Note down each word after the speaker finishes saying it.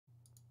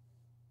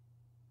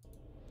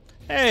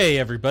Hey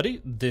everybody,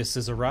 this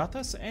is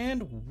Aurathas,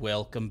 and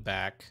welcome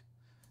back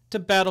to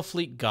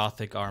Battlefleet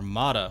Gothic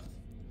Armada.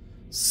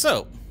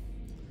 So,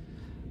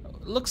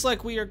 looks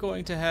like we are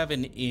going to have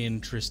an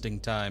interesting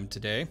time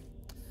today,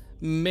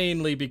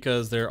 mainly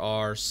because there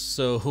are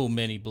so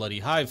many bloody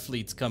hive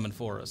fleets coming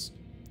for us.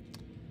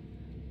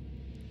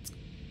 It's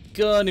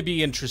gonna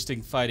be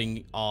interesting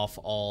fighting off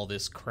all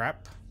this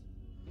crap,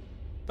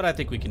 but I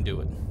think we can do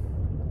it.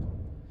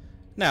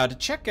 Now, to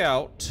check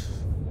out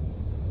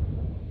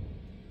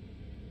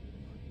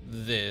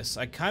this,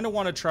 I kind of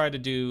want to try to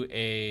do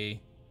a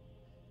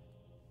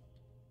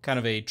kind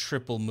of a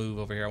triple move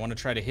over here. I want to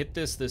try to hit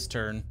this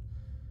turn,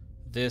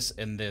 this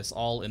and this,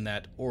 all in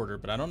that order,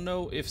 but I don't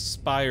know if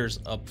Spire's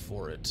up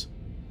for it.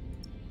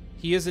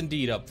 He is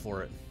indeed up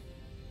for it.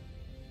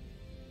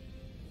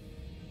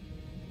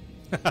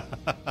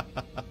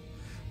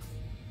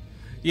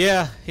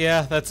 Yeah,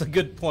 that's a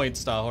good point,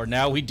 Stahor.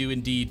 Now we do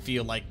indeed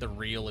feel like the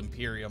real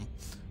Imperium,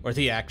 or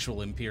the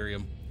actual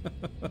Imperium.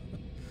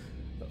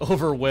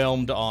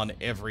 Overwhelmed on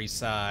every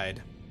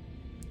side.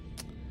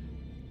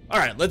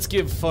 Alright, let's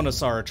give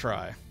Phonosar a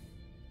try.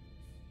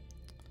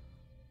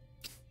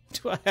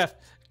 Do I have...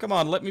 Come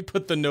on, let me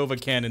put the Nova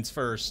cannons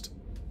first.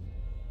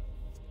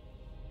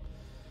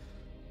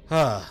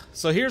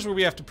 So here's where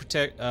we have to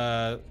protect,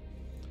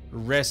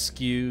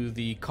 rescue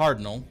the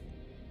Cardinal.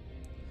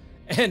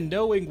 And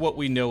knowing what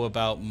we know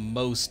about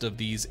most of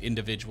these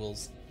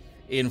individuals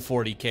in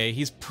 40k,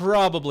 he's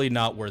probably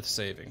not worth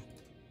saving.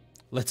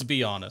 Let's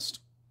be honest.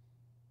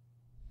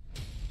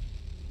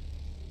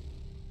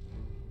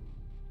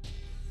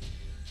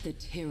 The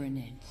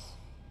Tyranids,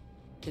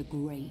 the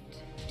great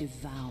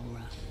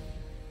devourer.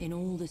 In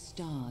all the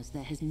stars,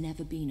 there has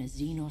never been a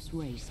Xenos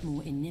race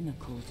more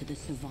inimical to the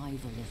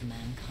survival of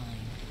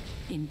mankind.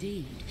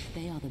 Indeed,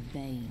 they are the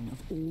bane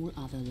of all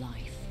other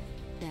life.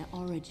 Their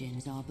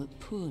origins are but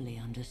poorly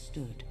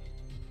understood,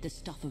 the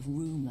stuff of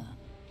rumor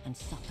and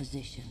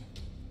supposition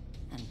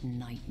and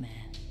nightmare.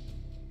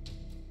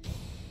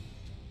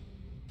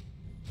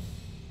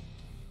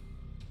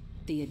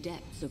 The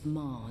adepts of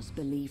Mars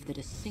believe that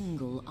a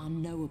single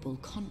unknowable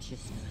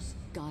consciousness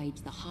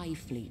guides the hive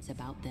fleets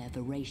about their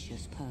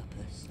voracious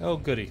purpose. Oh,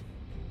 goody.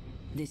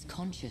 This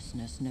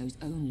consciousness knows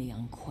only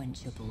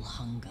unquenchable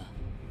hunger.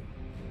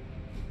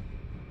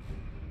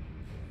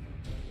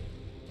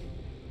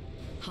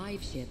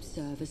 Hive ships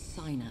serve as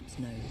synapse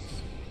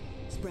nodes,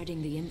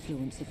 spreading the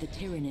influence of the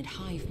Tyranid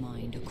hive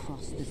mind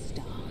across the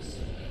stars.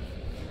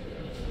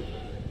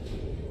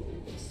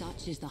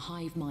 Such is the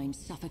hive mind's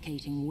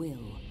suffocating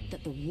will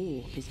that the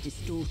warp is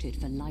distorted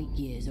for light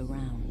years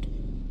around.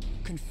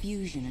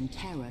 Confusion and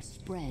terror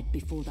spread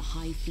before the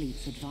hive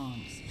fleets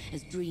advance,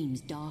 as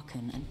dreams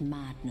darken and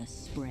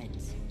madness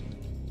spreads.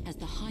 As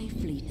the hive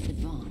fleets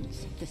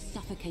advance, the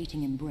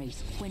suffocating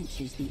embrace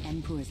quenches the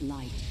Emperor's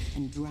light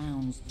and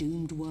drowns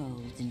doomed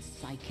worlds in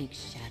psychic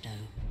shadow.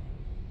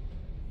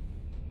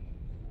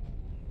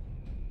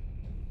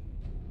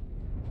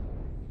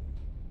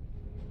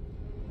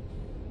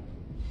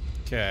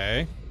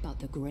 Okay. But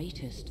the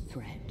greatest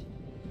threat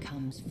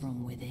comes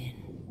from within.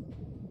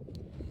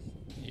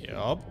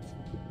 Yup.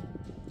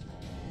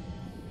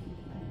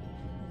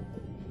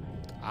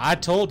 I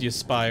told you,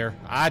 Spire.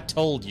 I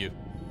told you.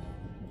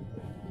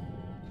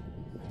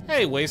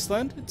 Hey,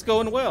 Wasteland. It's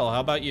going well. How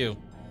about you?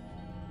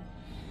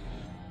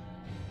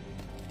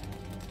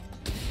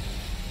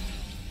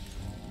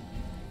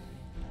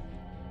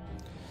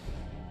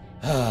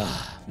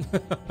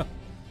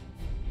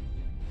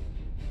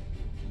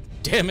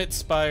 Damn it,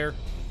 Spire.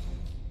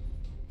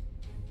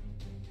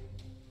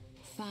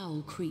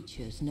 Foul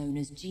creatures known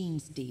as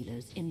gene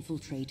stealers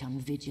infiltrate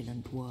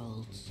unvigilant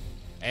worlds.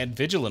 And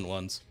vigilant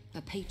ones.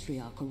 A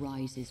patriarch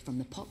arises from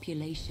the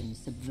population's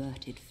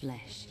subverted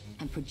flesh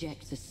and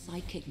projects a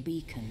psychic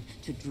beacon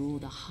to draw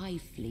the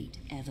hive fleet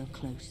ever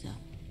closer.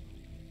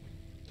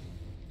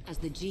 As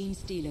the gene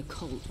stealer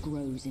cult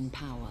grows in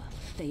power,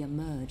 they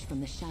emerge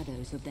from the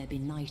shadows of their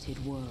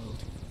benighted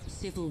world.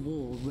 Civil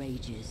war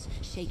rages,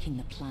 shaking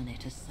the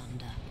planet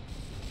asunder.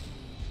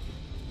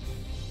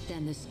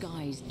 Then the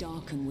skies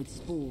darken with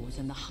spores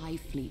and the hive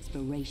fleet's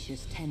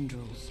voracious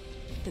tendrils.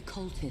 The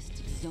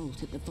cultists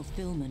exult at the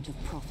fulfillment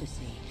of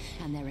prophecy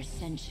and their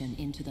ascension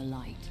into the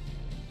light.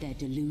 Their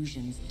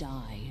delusions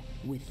die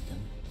with them.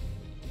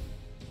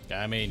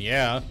 I mean,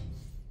 yeah.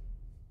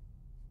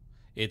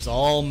 It's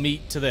all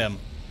meat to them.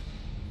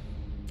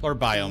 Or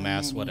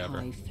biomass,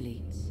 whatever. Hive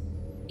fleets,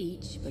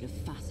 each but a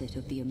facet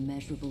of the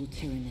immeasurable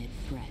Tyranid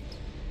threat.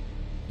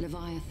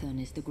 Leviathan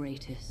is the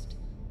greatest,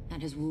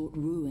 and has wrought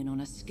ruin on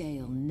a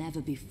scale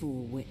never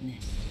before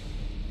witnessed.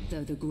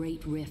 Though the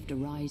great rift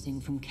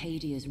arising from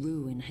Cadia's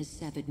ruin has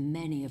severed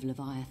many of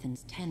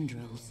Leviathan's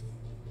tendrils,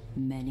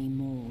 many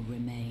more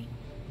remain.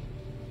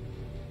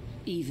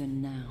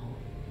 Even now,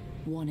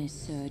 one is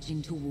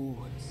surging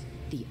towards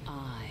the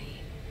Eye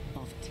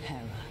of Terror.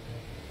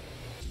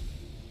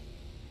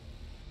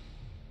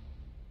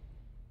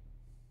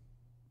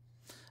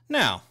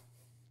 Now,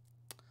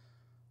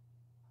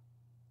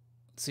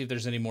 let's see if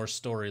there's any more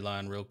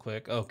storyline real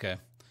quick. Okay.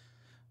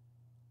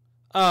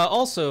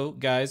 Also,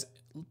 guys,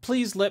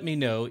 please let me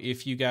know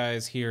if you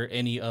guys hear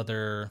any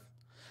other,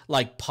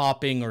 like,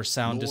 popping or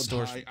sound Lord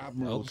distortion. High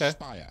Admiral Okay.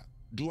 Spire,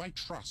 do I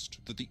trust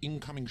that the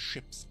incoming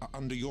ships are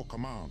under your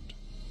command?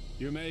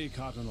 You may,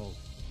 Cardinal.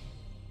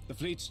 The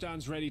fleet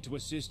stands ready to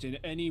assist in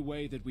any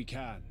way that we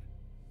can.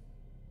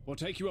 We'll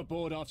take you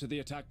aboard after the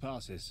attack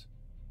passes.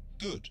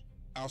 Good.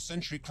 Our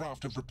sentry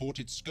craft have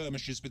reported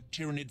skirmishes with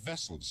Tyranid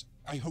vessels.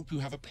 I hope you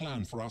have a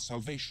plan for our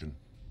salvation.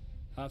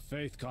 Have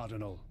faith,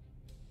 Cardinal.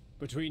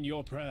 Between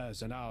your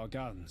prayers and our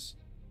guns,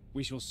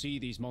 we shall see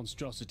these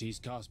monstrosities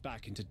cast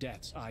back into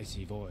death's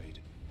icy void.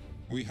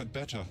 We had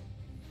better.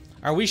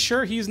 Are we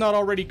sure he's not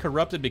already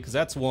corrupted? Because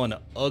that's one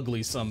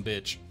ugly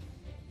sumbitch.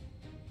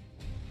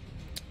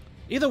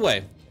 Either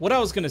way, what I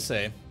was going to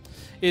say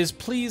is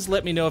please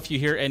let me know if you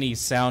hear any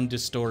sound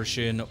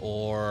distortion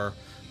or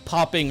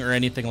popping or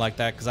anything like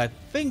that, because I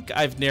think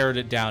I've narrowed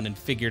it down and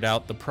figured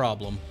out the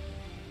problem.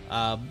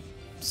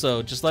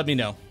 So just let me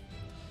know,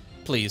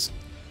 please.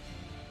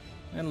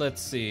 And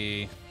let's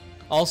see.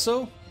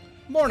 Also,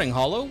 Morning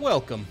Hollow,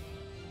 welcome.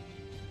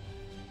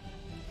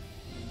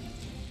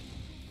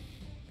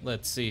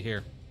 Let's see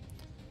here.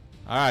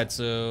 All right,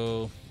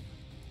 so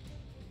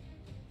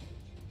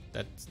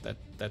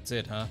that's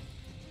it, huh?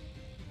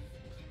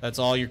 That's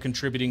all you're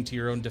contributing to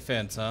your own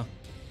defense, huh?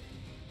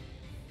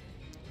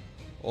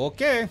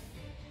 Okay.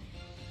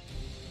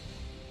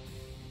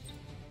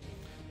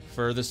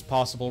 Furthest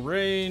possible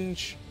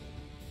range.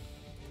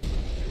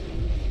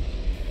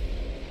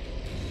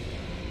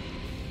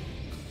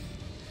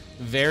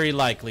 Very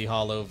likely,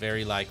 Hollow,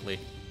 very likely.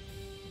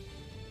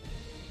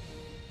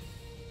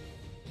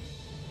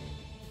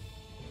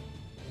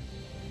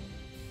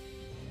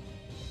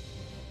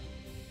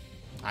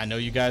 I know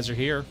you guys are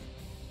here.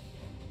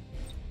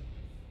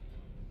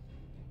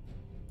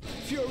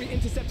 Fury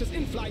interceptors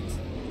in flight.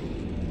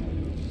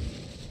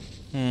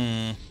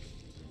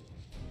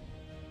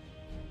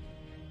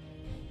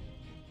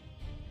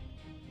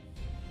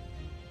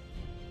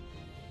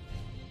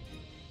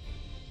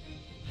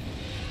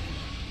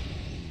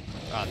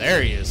 Ah,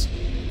 there he is.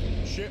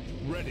 Ship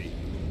ready.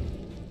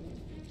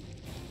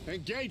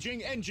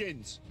 Engaging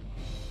engines.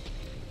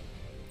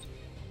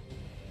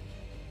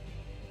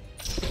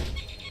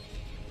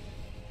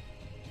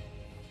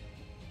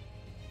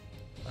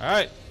 All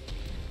right.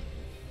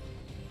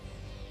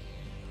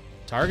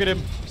 Target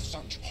him.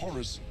 Such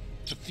horrors.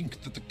 To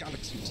think that the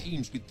galaxy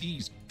teems with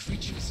these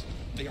creatures.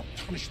 They are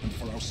punishment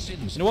for our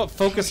sins. You know what?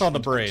 Focus on the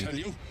Punishment, I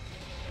brain. tell you.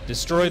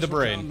 Destroy the Down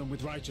brain. them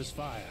with righteous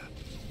fire.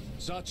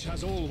 Such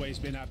has always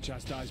been apt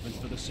chastisement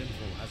for the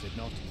sinful, has it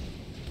not?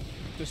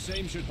 The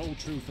same should hold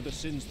true for the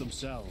sins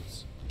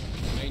themselves.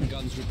 Main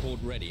guns report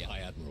ready, High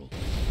Admiral.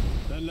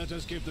 Then let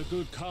us give the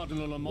good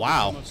Cardinal a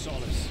Wow. modicum of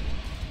solace.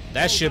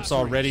 That ship's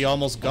already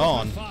almost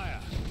gone. Open fire.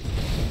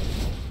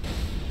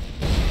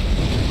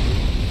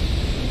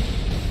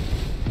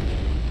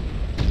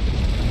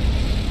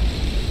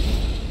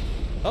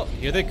 Oh,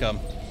 here they come.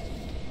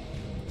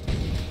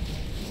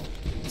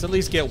 Let's at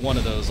least get one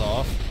of those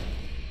off.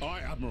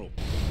 Aye, Admiral.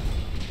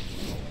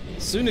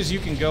 As soon as you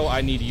can go,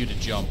 I need you to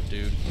jump,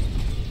 dude.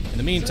 In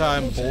the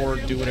meantime,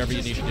 board, do whatever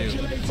you need to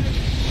do.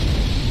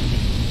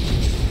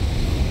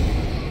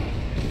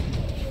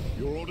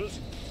 Your orders?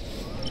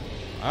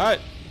 Alright.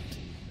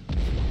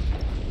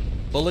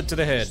 Bullet to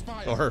the head.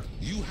 Spire, Or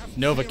you have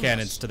Nova failed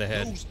cannons us. to the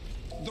head.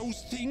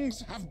 Those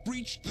things have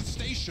breached the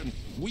station.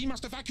 We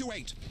must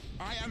evacuate.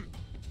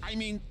 I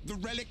mean, the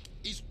relic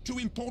is too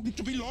important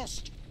to be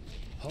lost.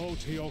 Hold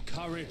to your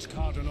courage,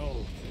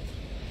 Cardinal.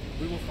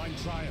 We will find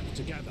triumph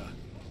together.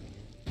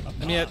 Apart,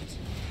 And yet-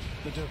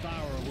 the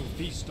Devourer will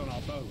feast on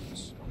our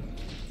bones.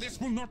 This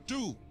will not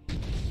do.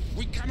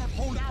 We cannot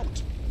hold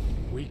out.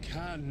 We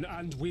can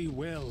and we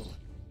will.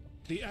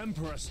 The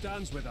Emperor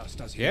stands with us,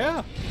 does he?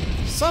 Yeah.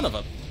 Son of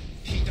a...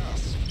 He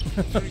does.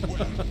 Very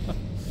well.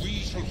 We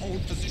shall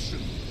hold position.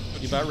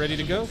 But You about ready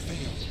to go?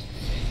 fail.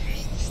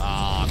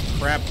 Ah,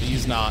 crap,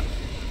 he's not.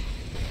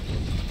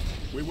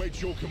 We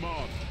wait your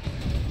command.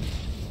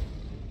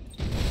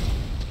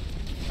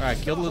 Alright,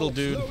 kill the little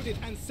dude. Loaded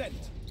and sent.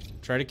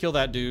 Try to kill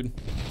that dude.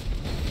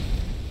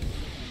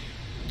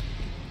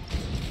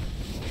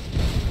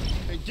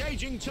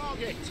 Engaging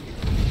target.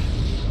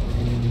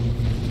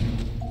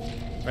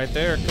 Right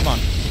there, come on.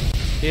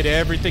 Hit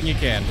everything you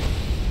can.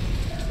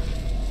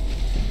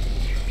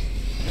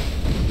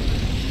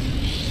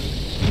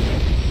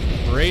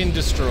 Brain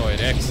destroyed,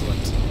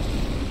 excellent.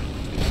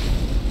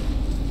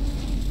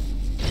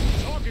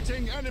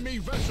 Targeting enemy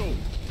vessel.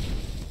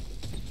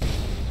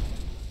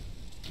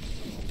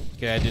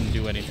 Okay, I didn't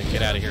do anything.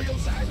 Get out of here.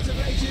 Shields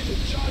activated.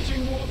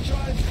 Charging warp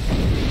drive.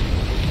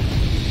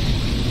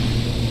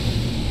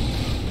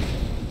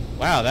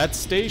 Wow, that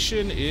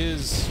station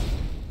is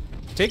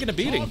taking a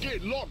beating.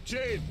 Target locked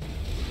in.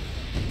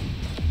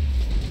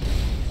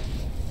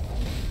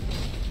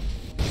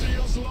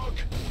 Shields lock.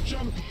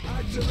 Jump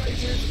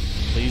activated.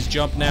 Please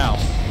jump now.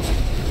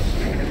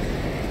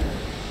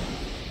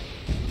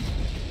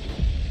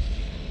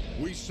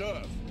 We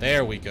serve.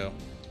 There we go.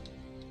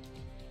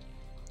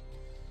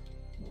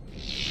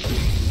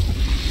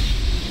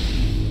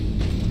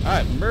 Alright.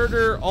 Alright,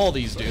 murder all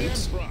these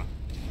dudes.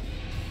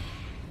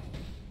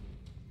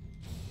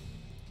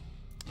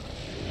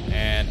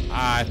 And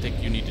I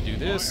think you need to do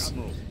this.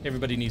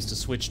 Everybody needs to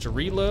switch to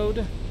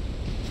reload.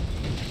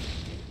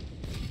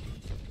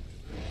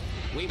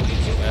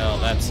 Well,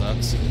 that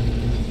sucks.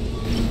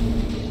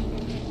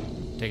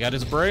 Take out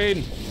his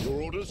brain.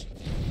 Your orders?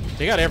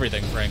 Take out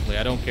everything, frankly.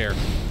 I don't care.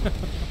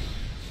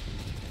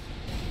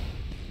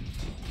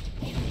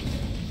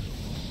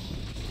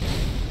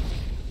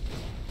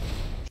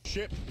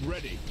 Ship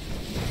ready.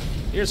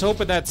 Here's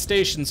hoping that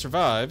station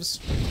survives.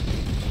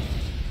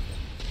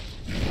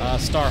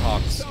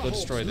 Starhawks, go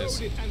destroy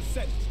this. Loaded and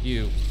sent.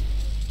 You.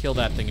 Kill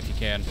that thing if you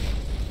can.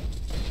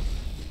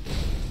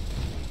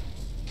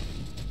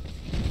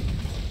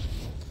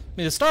 I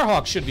mean, the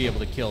Starhawk should be able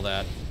to kill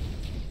that.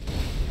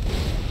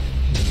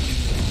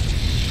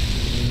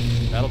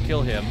 That'll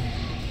kill him.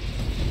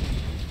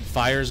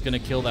 Fire's gonna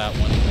kill that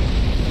one.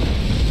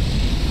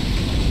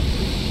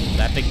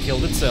 That thing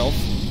killed itself.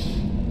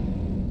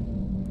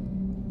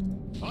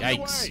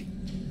 Yikes. Underway.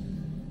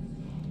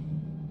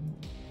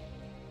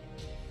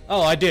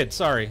 Oh, I did.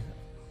 Sorry.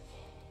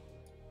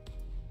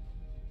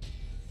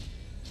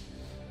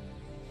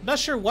 I'm not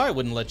sure why it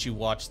wouldn't let you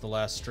watch the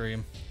last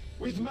stream.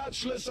 With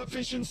matchless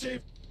efficiency.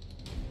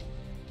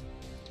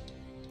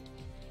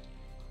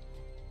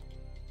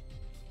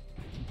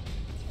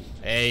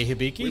 Hey, We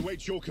Hibiki.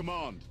 wait your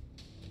command.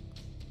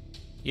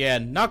 Yeah,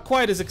 not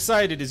quite as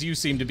excited as you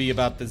seem to be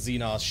about the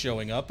Xenos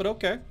showing up, but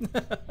okay.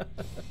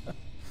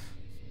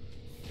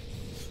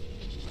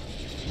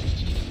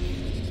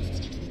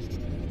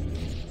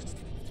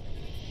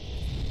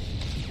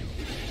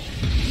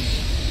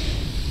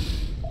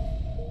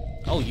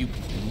 Oh, you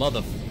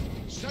mother...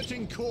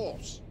 Setting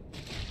course.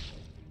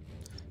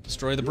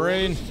 Destroy the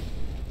brain.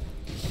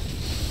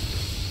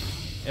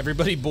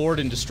 Everybody board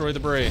and destroy the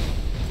brain.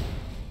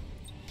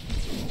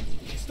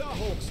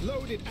 Starhawks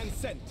loaded and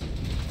sent.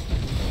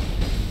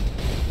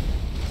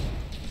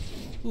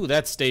 Ooh,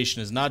 that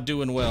station is not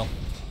doing well.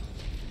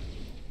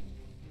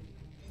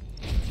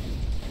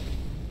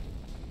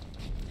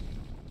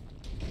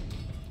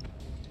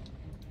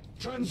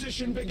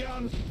 Transition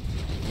begun.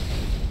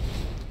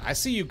 I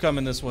see you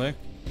coming this way.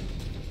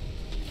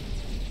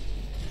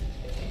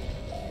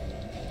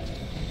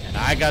 And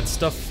I got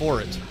stuff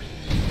for it.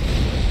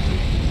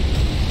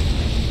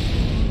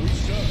 We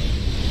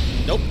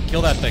serve. Nope,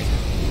 kill that thing.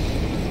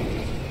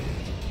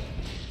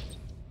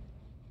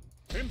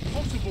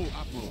 Impossible,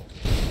 Admiral.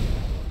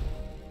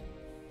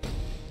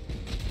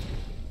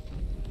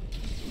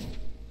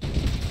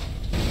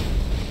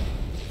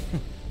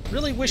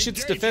 Really wish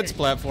its defense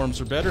platforms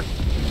were better.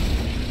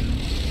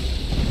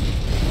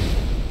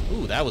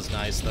 Ooh, that was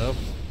nice, though.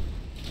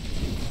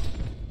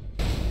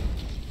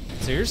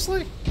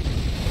 Seriously?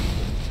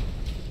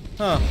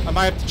 Huh, I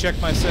might have to check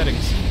my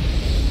settings.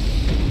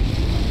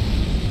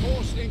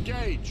 Force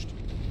engaged.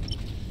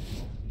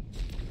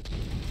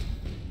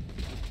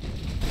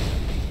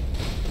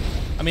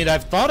 I mean,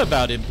 I've thought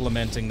about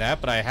implementing that,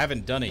 but I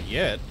haven't done it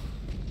yet.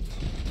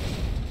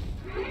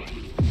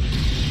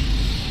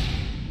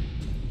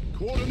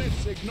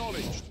 Coordinates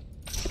acknowledged.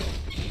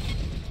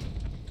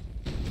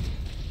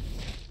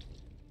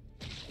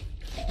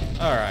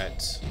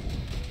 Alright.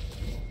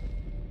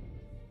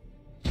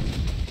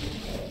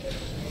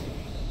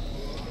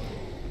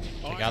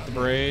 Take out the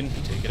brain,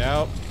 take it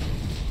out.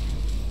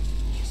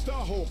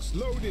 Starhawks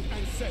loaded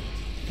and sent.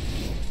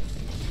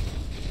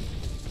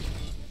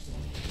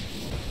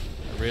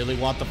 I really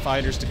want the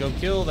fighters to go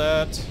kill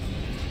that.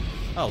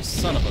 Oh,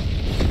 son of a...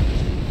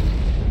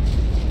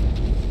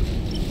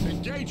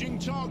 Engaging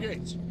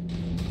target.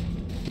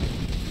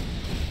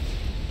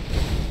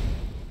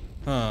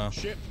 Huh.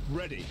 Ship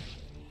ready.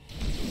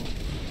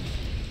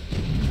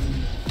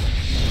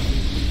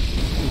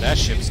 Ooh, that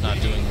ship's not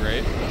doing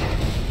great.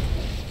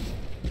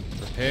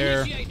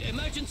 Repair. Initiate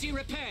emergency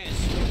repairs.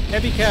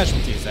 Heavy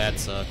casualties, that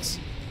sucks.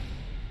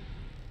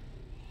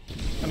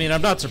 I mean,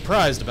 I'm not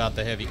surprised about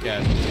the heavy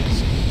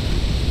casualties.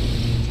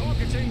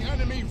 Targeting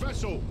enemy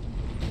vessel.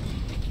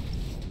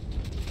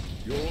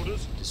 Your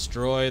orders?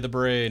 Destroy the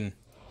brain.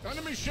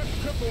 Enemy ship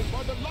crippled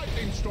by the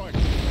lightning strike.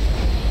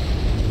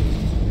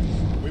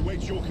 We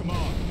wait your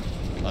command.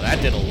 Oh,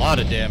 that did a lot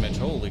of damage.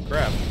 Holy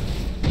crap.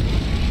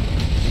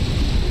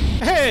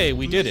 Hey,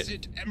 we did it.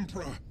 Blessed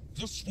Emperor,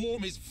 the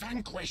swarm is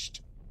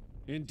vanquished.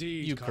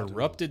 Indeed, You Cardinal.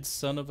 corrupted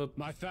son of a...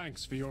 My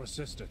thanks for your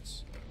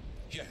assistance.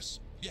 Yes,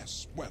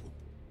 yes, well,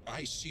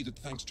 I see that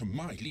thanks to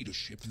my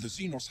leadership, the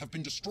Xenos have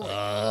been destroyed.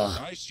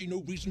 I see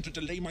no reason to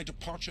delay my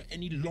departure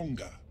any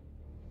longer.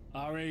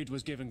 Our aid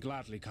was given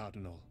gladly,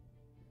 Cardinal.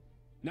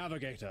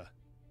 Navigator,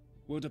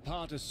 we'll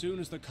depart as soon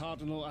as the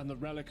Cardinal and the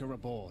Relic are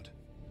aboard.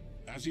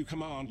 As you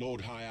command,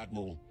 Lord High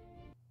Admiral.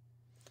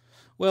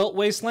 Well,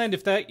 Wasteland,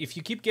 if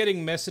you keep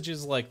getting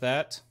messages like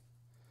that,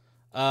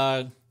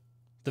 the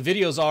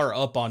videos are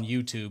up on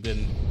YouTube,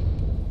 and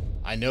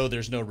I know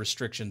there's no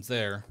restrictions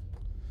there.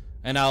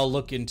 And I'll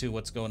look into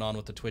what's going on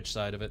with the Twitch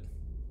side of it.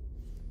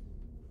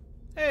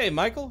 Hey,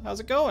 Michael, how's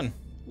it going?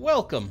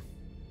 Welcome.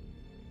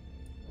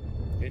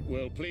 It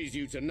will please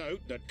you to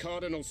note that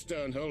Cardinal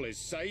Sternhull is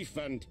safe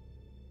and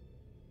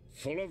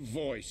full of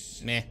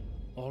voice. Meh.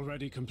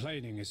 Already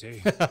complaining, is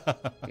he?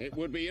 It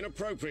would be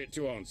inappropriate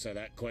to answer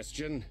that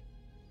question.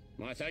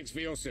 My thanks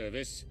for your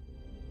service.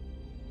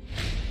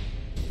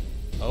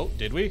 Oh,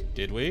 did we?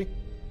 Did we?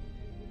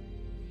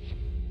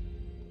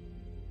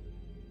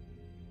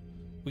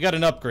 We got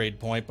an upgrade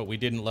point, but we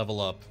didn't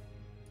level up.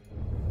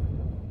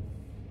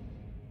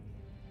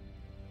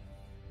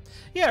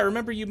 Yeah, I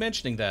remember you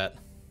mentioning that.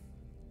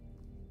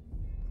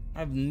 I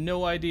have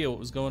no idea what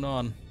was going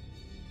on.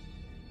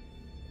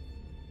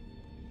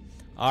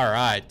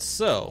 Alright,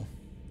 so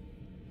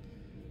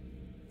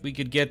we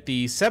could get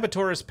the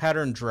Sabotaurus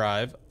pattern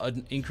drive,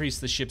 increase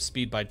the ship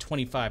speed by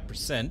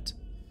 25%.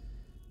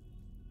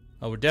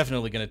 Oh, we're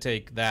definitely going to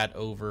take that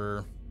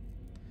over.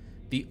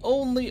 The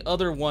only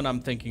other one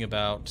I'm thinking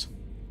about,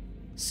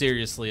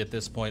 seriously at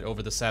this point,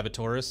 over the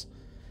Sabotaurus,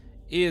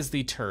 is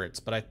the turrets,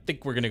 but I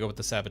think we're going to go with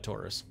the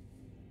Sabotaurus.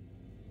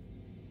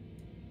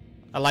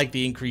 I like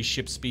the increased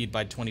ship speed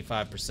by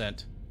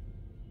 25%.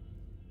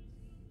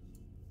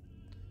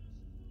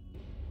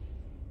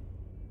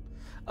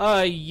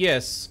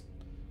 Yes.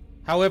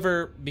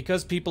 However,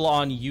 because people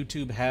on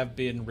YouTube have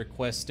been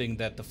requesting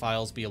that the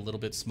files be a little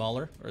bit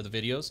smaller, or the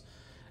videos,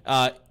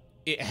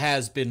 it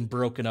has been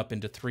broken up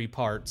into 3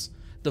 parts.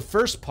 The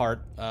first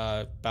part,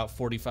 about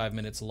 45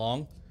 minutes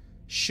long,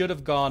 should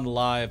have gone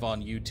live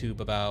on YouTube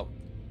about,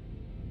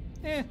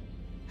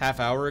 half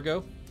hour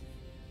ago.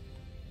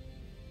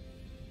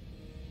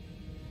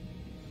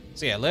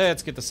 So yeah,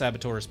 let's get the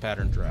Sabotaurus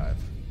pattern drive.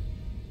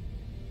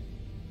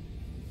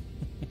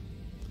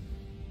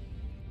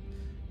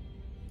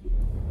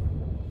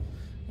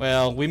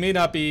 Well, we may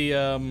not be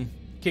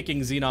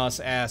kicking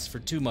Xenos' ass for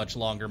too much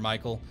longer,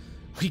 Michael.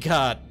 We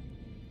got...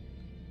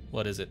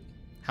 what is it?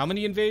 How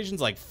many invasions?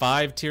 Like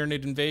 5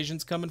 Tyranid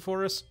invasions coming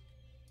for us?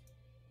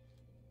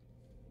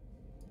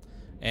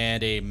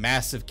 And a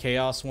massive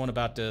chaos one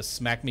about to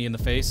smack me in the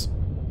face.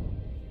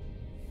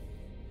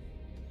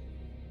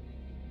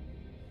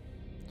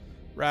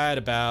 Right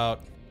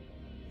about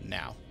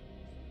now.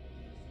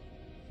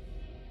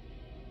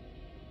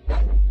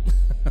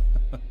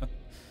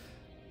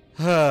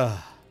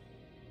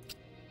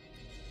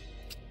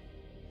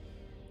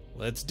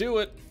 Let's do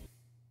it.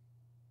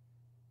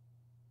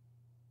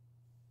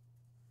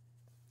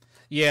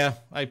 Yeah,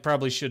 I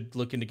probably should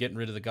look into getting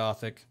rid of the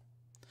Gothic.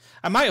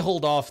 I might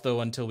hold off,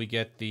 though, until we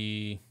get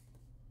the...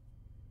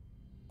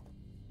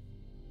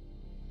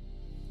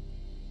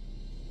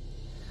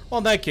 well,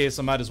 in that case,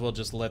 I might as well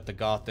just let the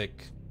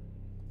Gothic...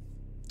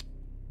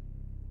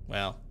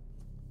 well,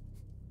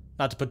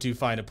 not to put too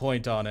fine a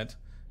point on it,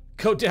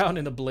 go down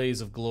in a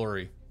blaze of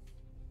glory.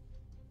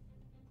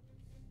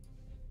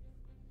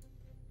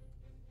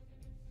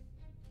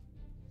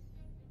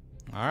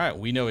 Alright,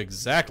 we know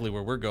exactly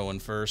where we're going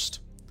first.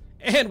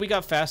 And we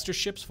got faster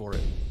ships for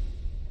it.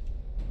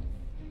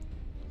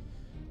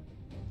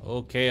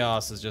 Oh,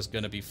 chaos is just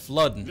going to be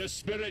flooding. The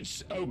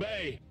spirits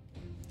obey.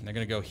 And they're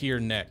going to go here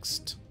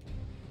next.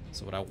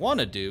 So what I want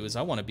to do is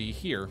I want to be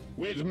here.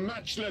 With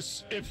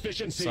matchless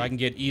efficiency. So I can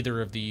get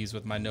either of these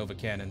with my Nova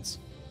cannons.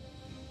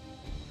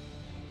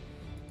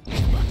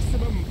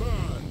 Maximum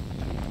burn.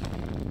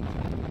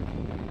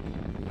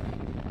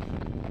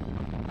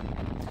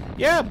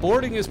 Yeah,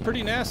 boarding is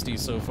pretty nasty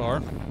so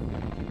far.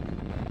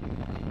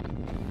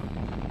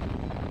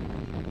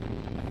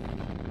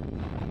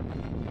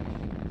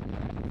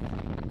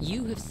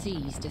 You have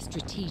seized a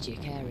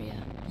strategic area.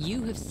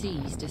 You have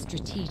seized a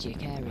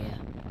strategic area.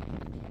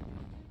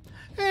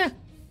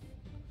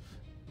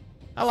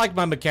 I like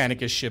my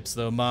Mechanicus ships,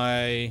 though.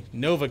 My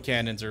Nova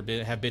cannons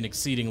have been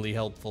exceedingly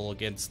helpful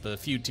against the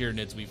few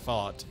Tyranids we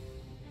fought.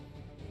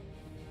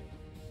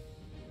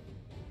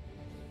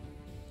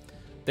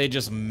 They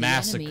just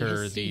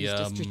massacre the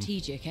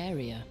strategic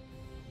area.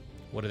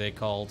 What are they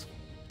called?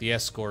 The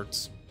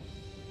escorts.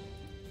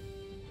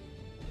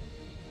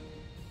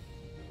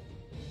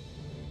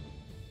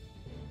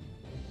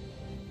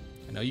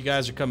 I know you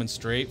guys are coming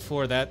straight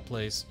for that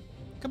place.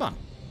 Come on.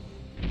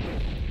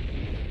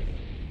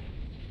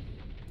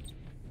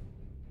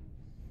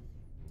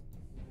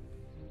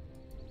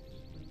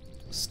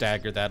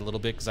 Stagger that a little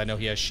bit because I know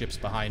he has ships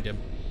behind him.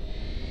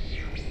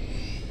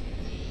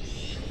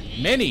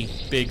 Many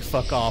big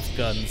fuck-off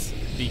guns,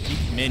 Beaky.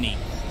 Many.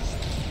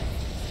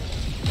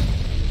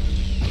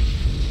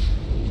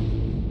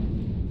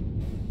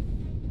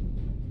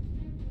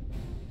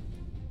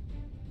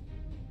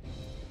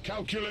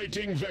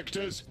 Calculating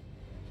vectors.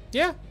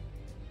 Yeah.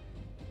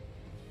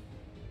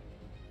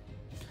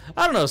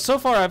 I don't know. So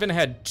far, I haven't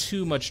had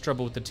too much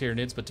trouble with the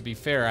Tyranids, but to be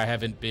fair, I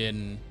haven't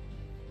been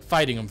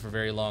fighting them for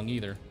very long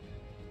either.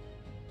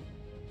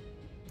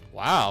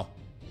 Wow.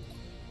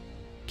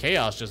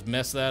 Chaos just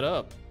messed that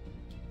up.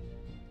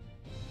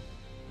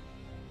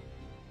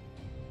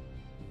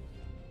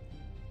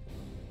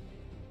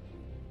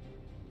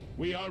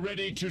 We are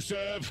ready to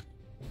serve.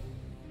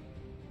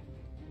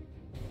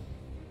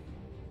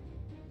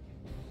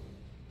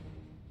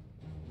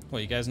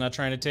 What, you guys not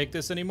trying to take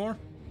this anymore?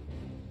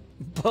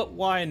 But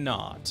why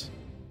not?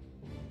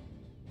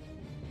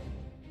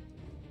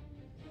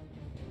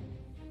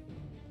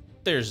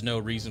 There's no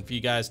reason for you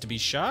guys to be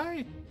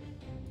shy.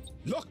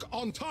 Lock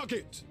on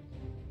target.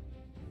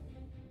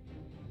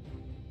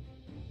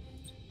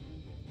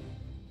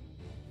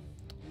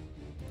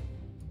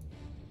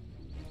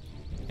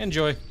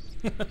 Enjoy.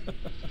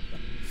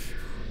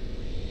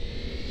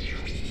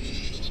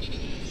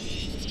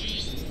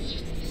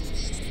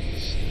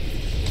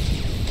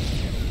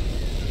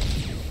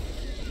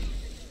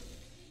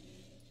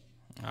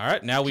 All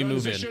right, now we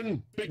move in.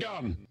 Transition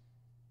begun.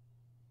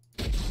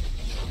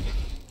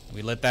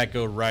 We let that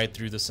go right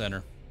through the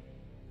center.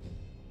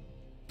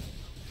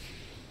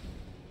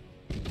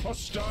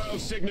 Hostile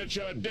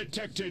signature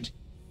detected.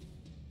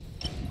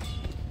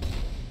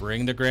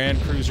 Bring the Grand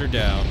Cruiser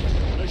down.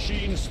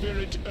 Machine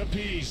spirit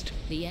appeased.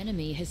 The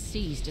enemy has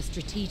seized a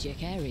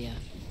strategic area.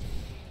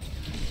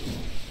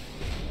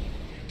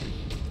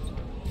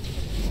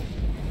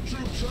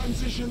 Troop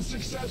transition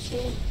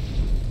successful.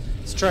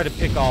 Let's try to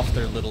pick off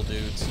their little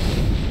dudes.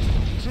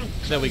 Troop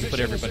Then we can put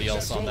transition everybody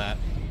else on successful. that.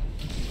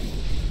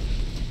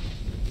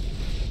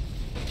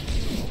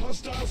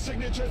 Hostile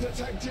signature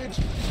detected.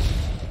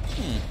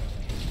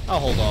 I'll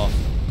hold off.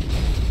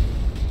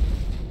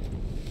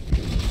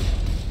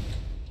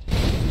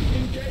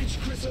 Engage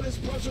chrysalis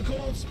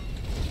protocols.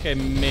 Okay,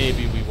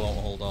 maybe we won't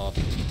hold off.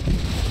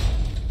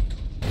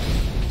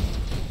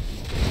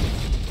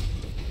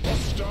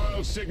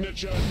 Hostile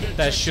signature detected.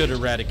 That should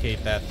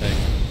eradicate that thing.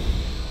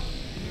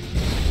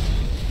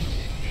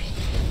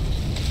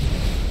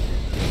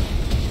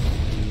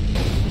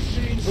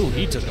 Machine Ooh,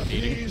 he spirit took a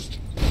beating. appeased.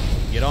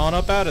 Get on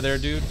up out of there,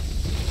 dude.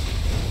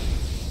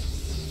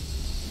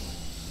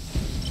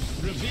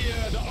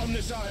 Revere the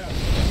Omnissiah.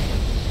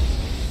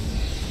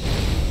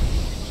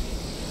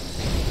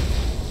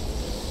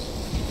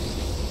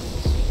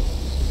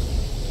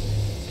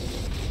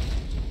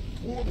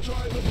 Warp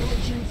drive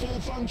approaching full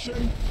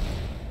function.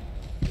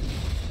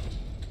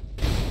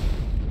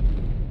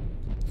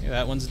 Okay,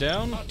 that one's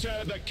down.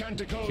 Utter the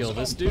canticles Kill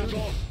this of dude.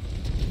 battle.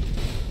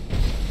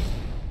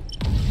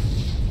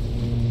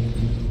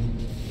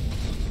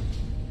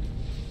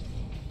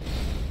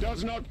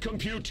 Does not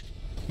compute.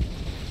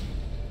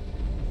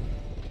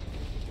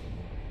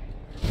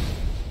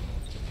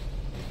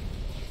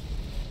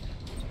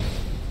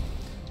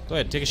 Go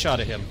ahead, take a shot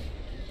at him.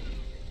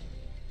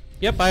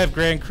 Yep, I have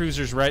Grand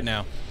Cruisers right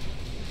now.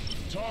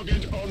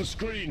 Target on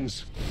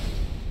screens.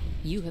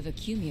 You have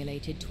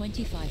accumulated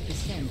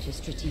 25% of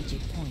strategic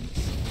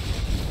points.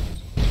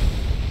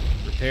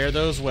 Repair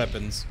those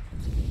weapons.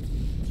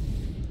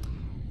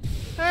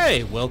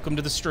 Hey, welcome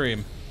to the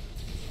stream.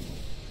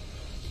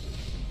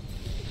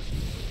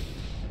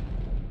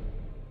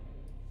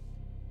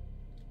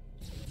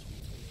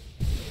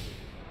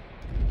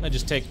 I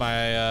just take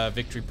my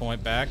victory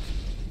point back.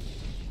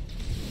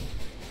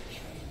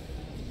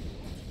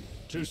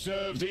 To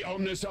serve the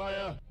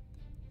Omnissiah.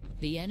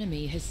 The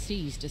enemy has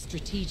seized a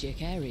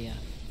strategic area.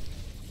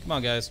 Come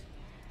on, guys.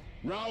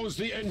 Rouse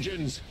the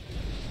engines.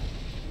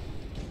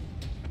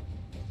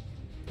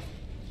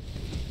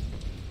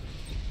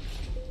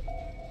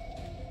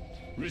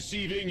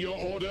 Receiving your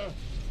order.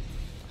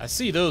 I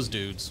see those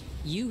dudes.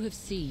 You have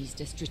seized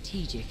a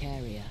strategic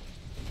area.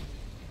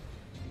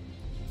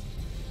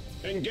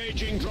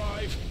 Engaging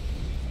drive.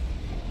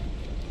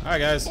 All right,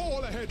 guys.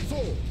 All ahead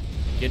full.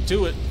 Get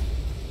to it.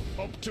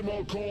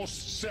 Optimal course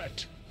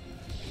set.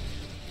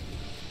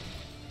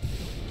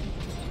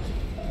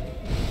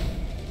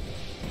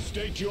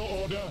 State your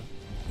order.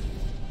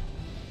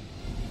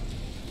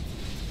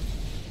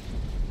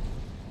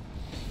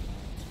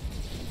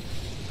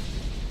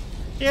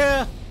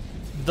 Yeah,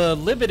 the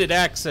limited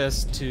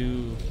access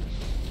to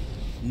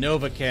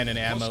Nova Cannon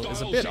ammo is a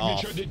Hostile bit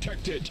signature off.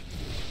 detected.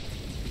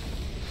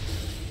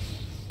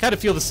 Kind of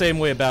feel the same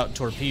way about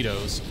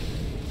torpedoes.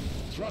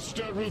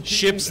 Thruster routine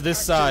Ships this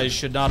active. size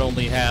should not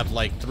only have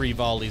like 3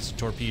 volleys of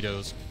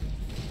torpedoes.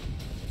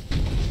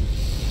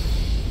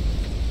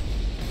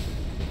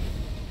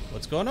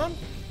 What's going on?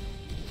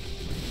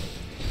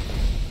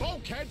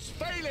 Bulkheads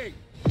failing.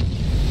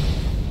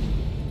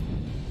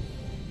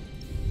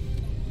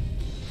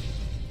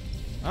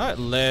 Alright,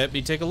 let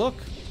me take a look.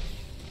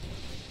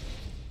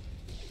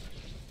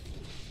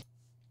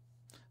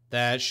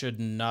 That should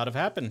not have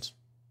happened.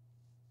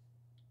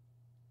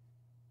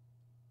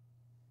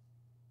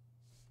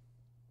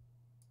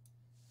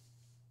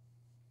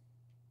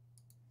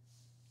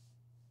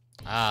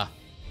 Ah.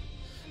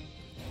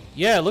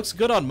 Yeah, it looks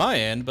good on my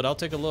end, but I'll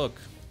take a look.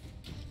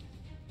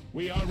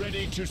 We are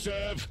ready to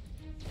serve.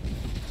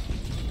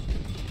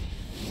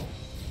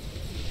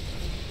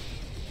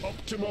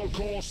 Optimal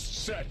course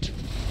set.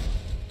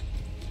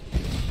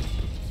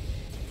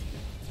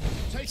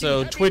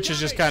 So Twitch is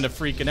just kind of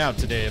freaking out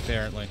today,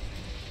 apparently.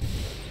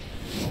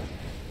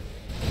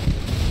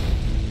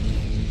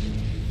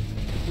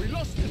 We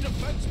lost the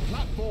defense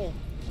platform.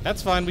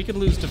 That's fine, we can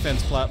lose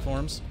defense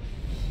platforms.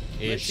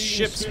 It's Machine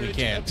ships we spirit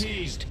can't.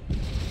 appeased.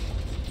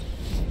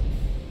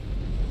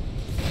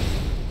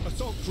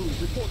 Assault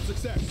crews report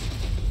success.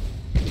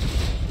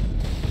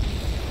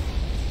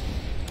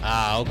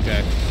 Ah,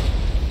 okay.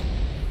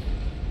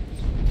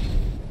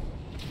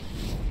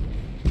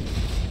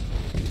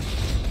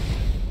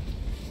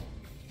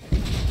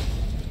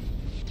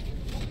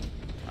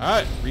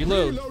 Alright,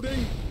 reload.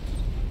 Reloading.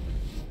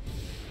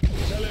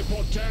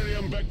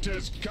 Teleportarium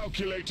vectors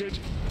calculated.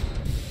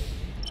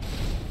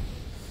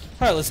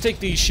 Alright, let's take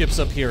these ships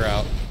up here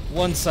out.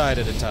 One side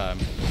at a time.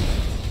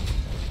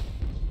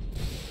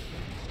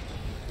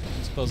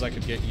 Suppose I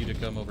could get you to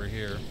come over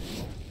here.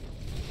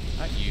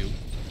 Not you.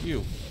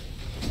 You.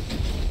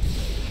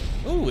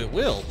 Ooh, it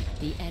will.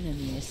 The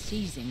enemy is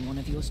seizing one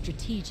of your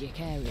strategic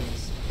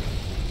areas.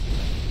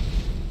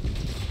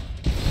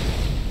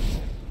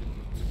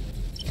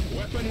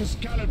 Weapons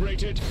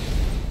calibrated.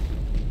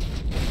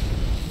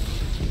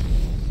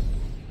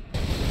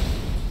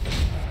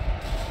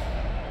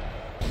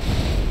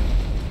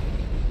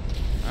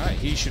 Alright,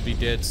 he should be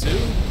dead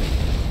soon.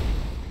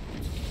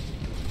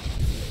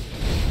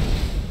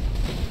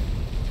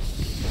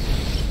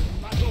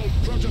 Battle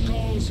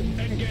protocols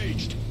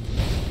engaged.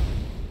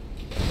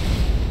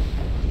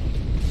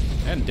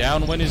 And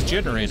down went his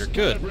generator.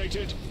 Good.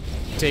 Calibrated.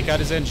 Take out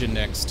his engine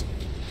next.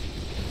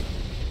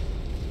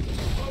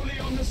 Holy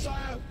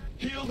Omnissiah,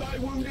 heal thy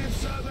wounded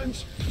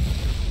servant.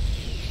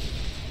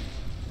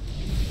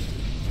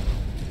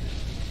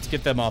 Let's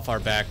get them off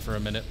our back for a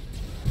minute.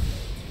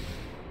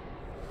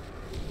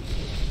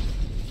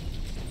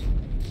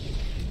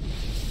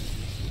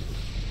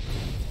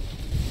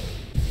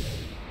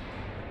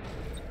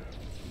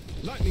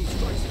 Lightning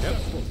strike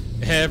successful.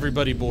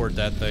 Everybody board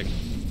that thing.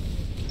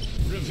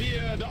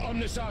 Revere the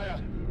Omnissiah.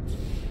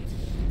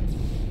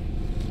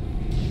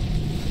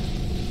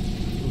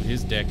 Ooh,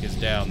 his deck is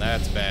down.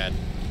 That's bad.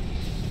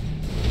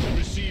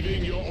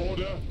 Receiving your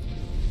order.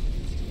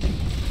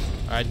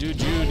 Alright,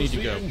 dude, you need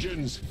to go.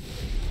 Engines.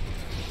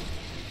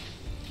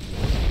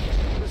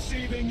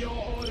 Receiving your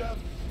order.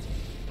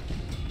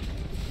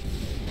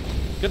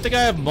 Good thing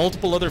I have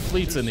multiple other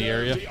fleets in the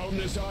area. The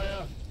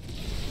Omnissiah.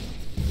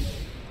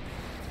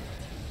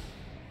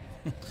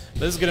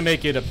 This is gonna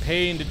make it a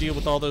pain to deal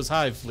with all those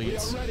hive We are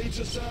fleets. ready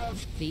to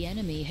serve. The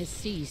enemy has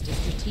seized a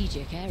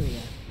strategic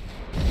area.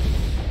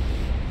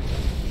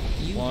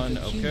 You One,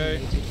 have okay.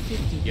 accumulated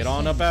 50% Get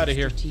on up outta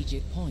here.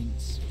 Strategic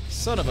points.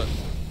 Son of a...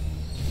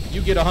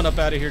 You get on up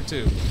out of here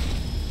too.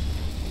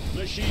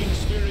 Machine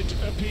spirit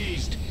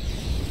appeased.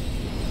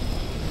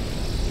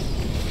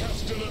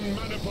 Castellan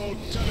manifold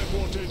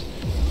teleported.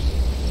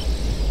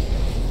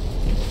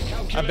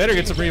 I better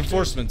get some Calculating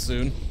reinforcements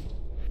soon.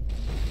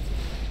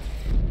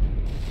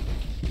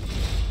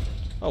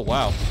 Oh,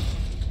 wow.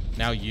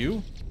 Now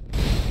you?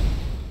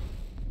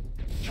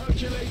 vectors.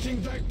 Calculating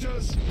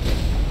vectors.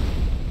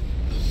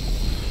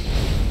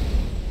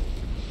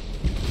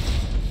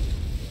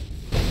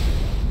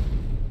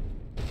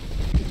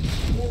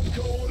 Warp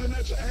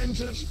coordinates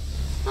entered.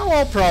 Oh,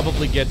 I'll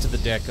probably get to the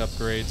deck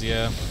upgrades,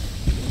 yeah.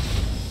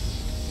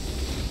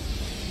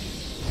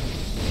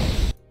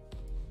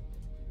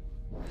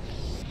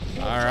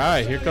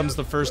 Alright, here comes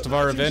the first of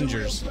our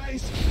Avengers.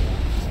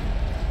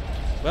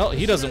 Well,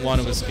 he doesn't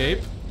want to escape.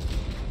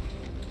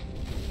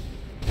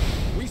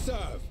 We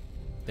serve.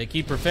 They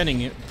keep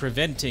preventing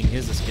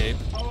his escape.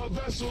 Our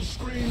vessel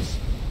screams.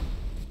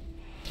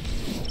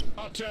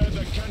 Utter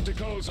the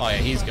canticles. Oh yeah,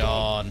 he's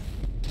gone.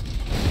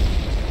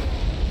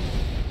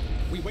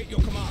 We wait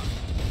your command.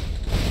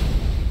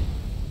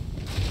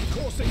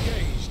 Course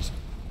engaged.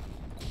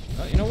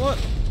 You know what?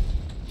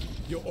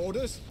 Your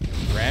orders?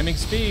 Ramming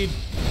speed.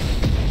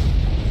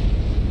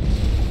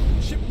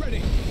 Ship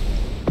ready.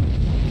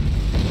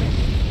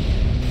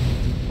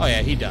 Oh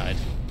yeah, he died.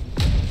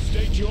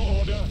 State your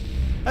order.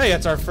 Hey,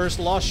 that's our first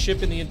lost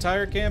ship in the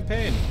entire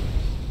campaign.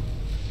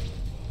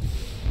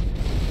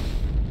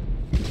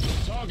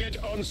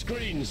 Target on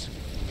screens.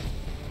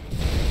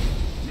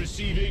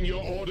 Receiving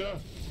your order.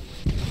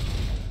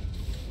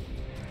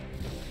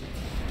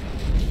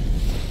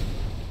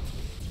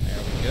 There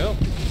we go.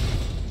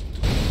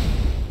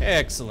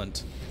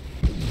 Excellent.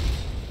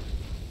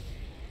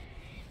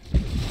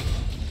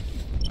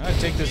 Alright,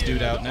 take this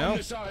dude out now.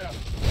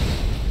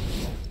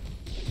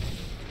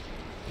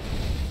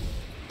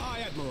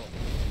 Aye, Admiral.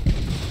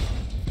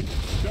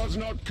 Does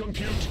not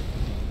compute.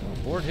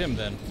 Board him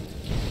then.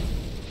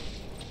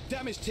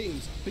 Damage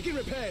teams, begin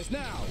repairs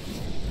now.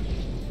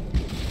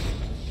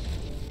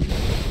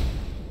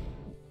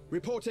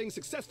 Reporting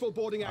successful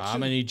boarding action. I'm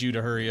gonna need you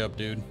to hurry up,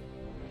 dude.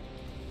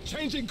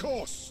 Changing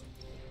course.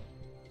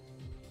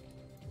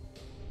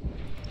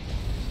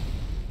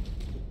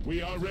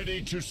 We are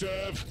ready to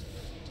serve.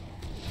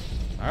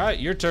 Alright,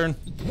 your turn.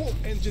 Warp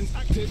engines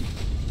active.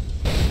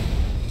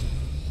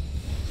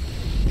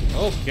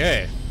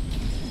 Okay.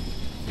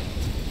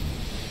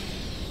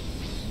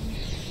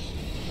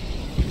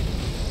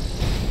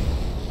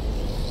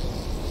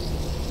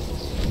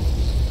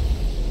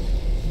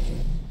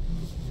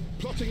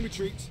 Plotting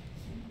retreat.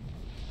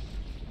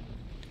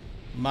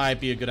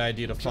 Might be a good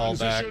idea to fall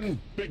back. Transition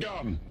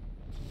begun.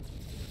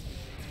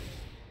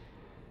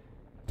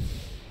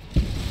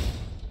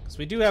 Because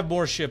we do have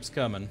more ships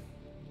coming.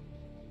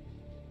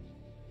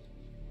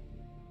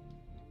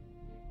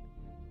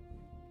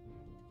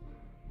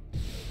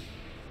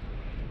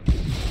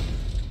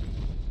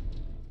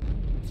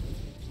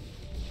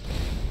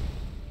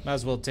 Might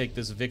as well take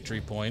this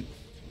victory point.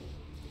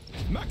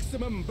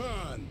 Maximum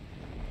burn!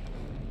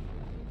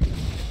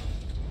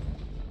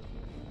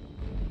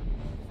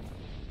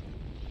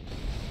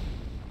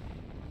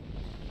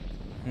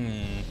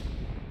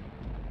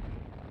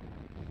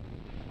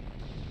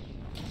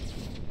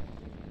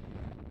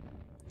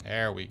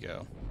 There we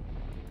go.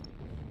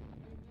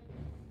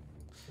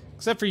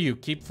 Except for you,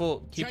 keep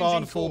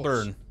on full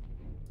course. burn.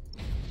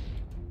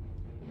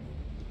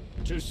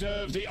 To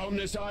serve the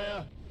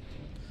Omnissiah.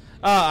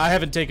 I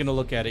haven't taken a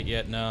look at it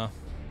yet, no.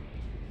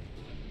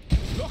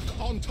 Lock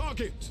on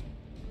target.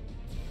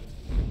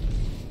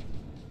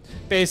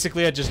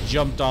 Basically, I just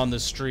jumped on the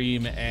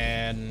stream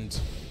and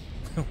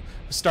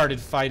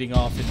started fighting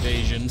off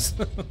invasions.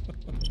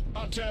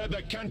 Utter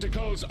the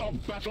canticles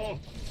of battle.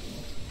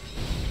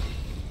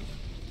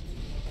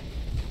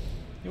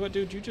 You know what,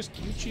 dude?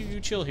 You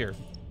chill here.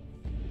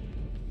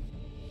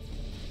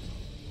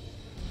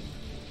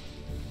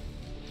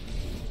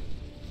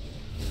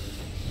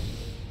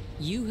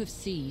 You have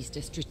seized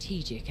a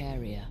strategic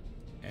area.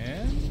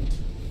 And here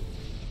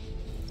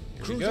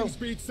we Cruising go.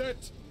 speed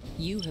set.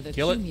 You have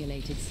Kill it.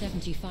 accumulated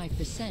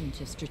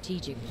 75% of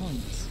strategic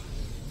points.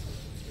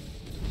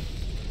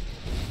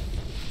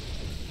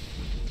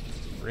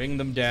 Bring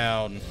them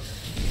down.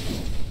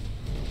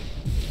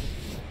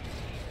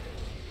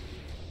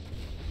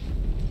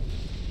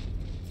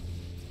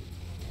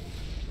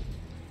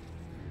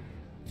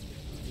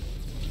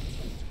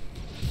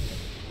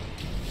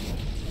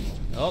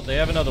 Oh, they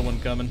have another one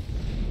coming.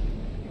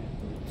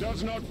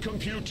 Does not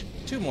compute.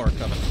 2 more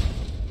coming.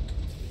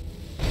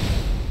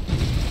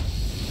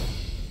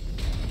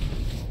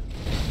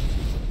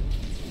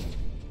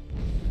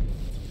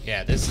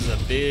 Yeah, this is a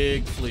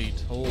big fleet.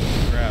 Holy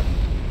crap.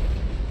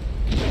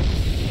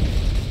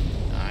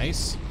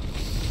 Nice.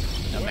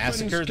 Now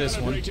massacre this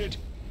one. Calibrated.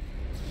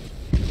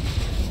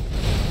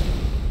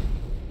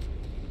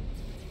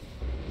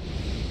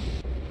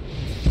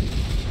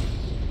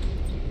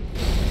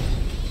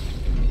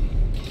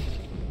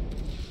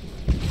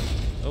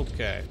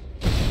 Okay.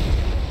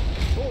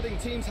 Boarding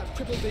teams have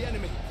crippled the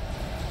enemy.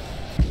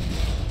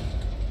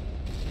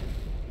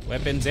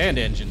 Weapons and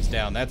engines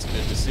down. That's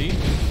good to see.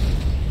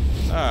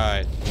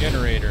 Alright.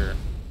 Generator.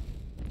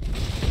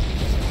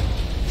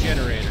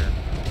 Generator.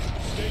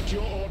 State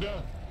your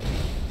order.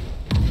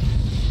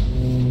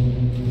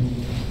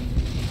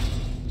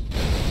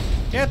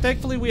 Yeah,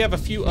 thankfully we have a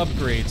few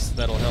upgrades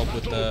that'll help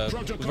with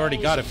the... We've already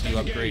got a few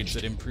upgrades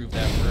that improve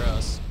that for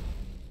us.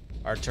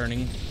 Our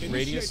turning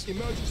radius.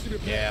 Initiate emergency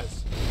repairs. Yeah.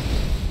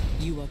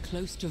 You are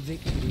close to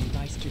victory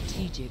by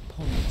strategic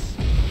points.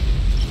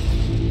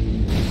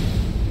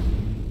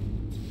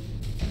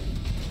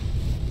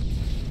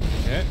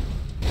 Okay.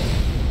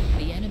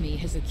 The enemy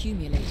has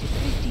accumulated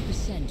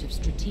 50% of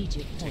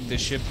strategic points. Take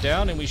this ship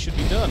down and we should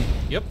be done.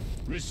 Yep.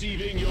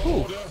 Receiving your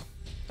Whew. order.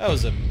 That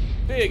was a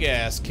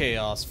big-ass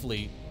Chaos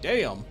fleet.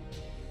 Damn.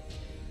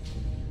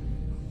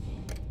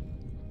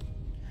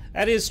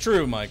 That is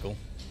true, Michael.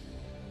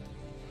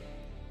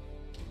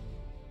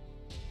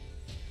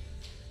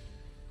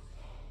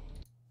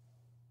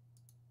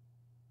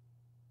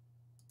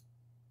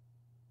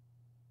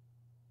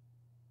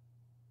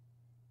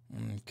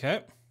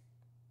 Okay.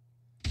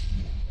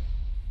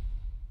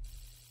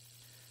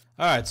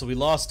 Alright, so we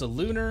lost a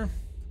lunar.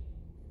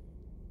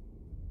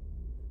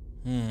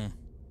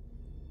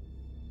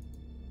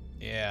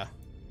 Yeah.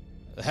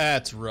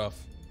 That's rough.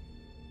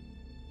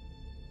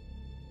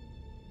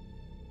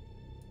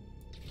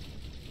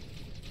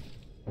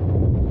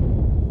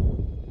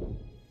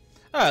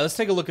 Alright, let's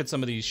take a look at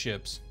some of these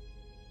ships.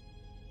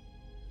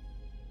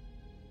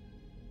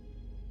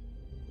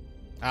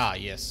 Ah,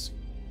 yes.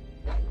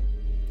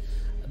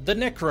 The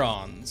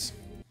Necrons.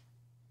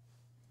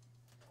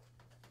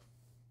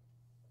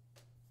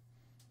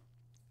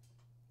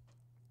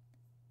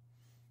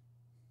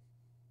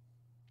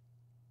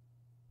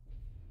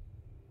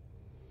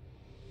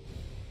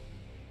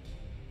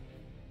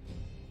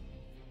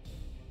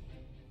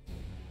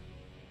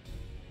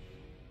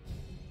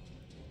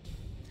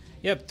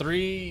 Yep,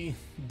 3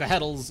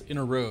 battles in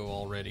a row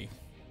already.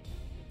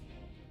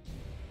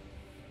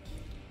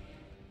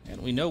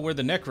 And we know where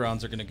the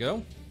Necrons are going to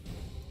go.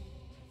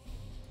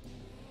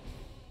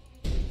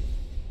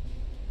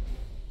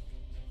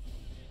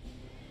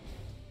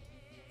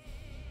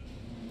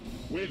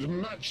 With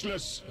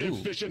matchless Ooh,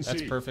 efficiency.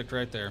 that's perfect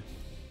right there.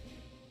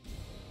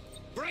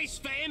 Brace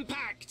for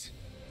impact!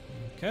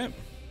 Okay.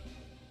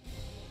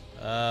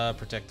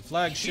 Protect the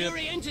flagship.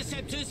 Fury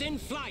interceptors in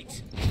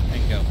flight!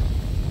 And go.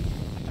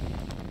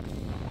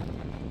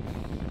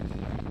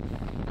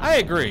 I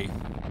agree.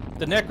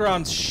 The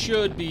Necrons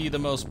should be the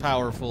most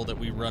powerful that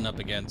we run up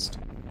against.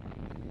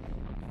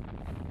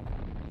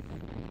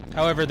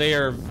 However, they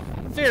are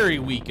very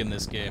weak in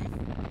this game.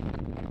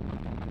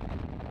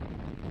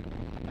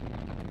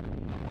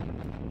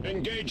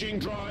 Engaging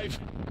drive.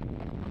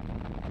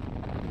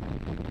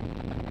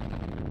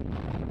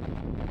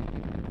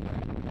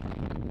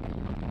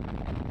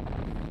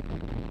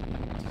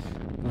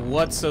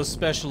 What's so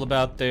special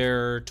about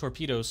their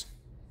torpedoes?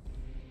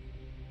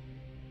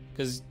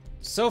 Because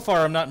so far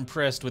I'm not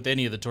impressed with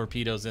any of the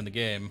torpedoes in the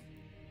game.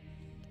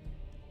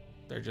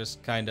 They're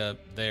just kind of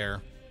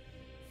there.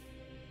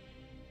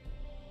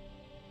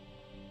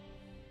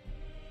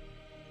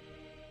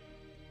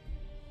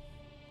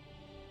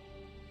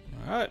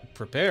 Alright,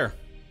 prepare.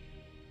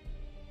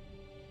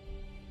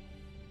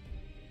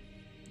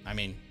 I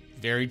mean,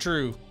 very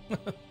true. I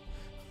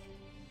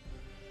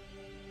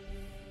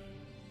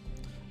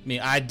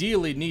mean,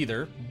 ideally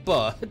neither,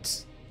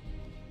 but...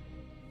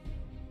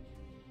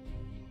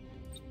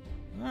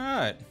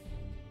 Alright.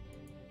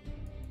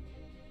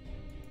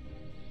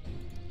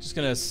 Just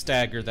gonna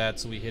stagger that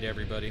so we hit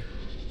everybody.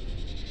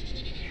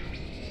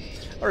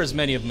 Or as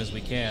many of them as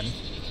we can.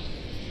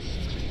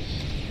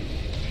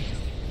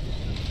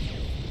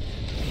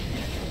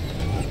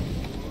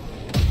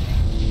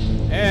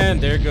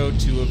 And there go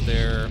two of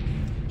their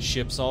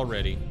ships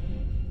already.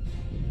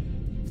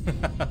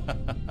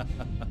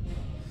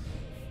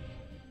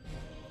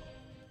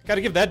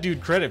 Gotta give that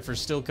dude credit for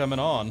still coming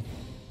on.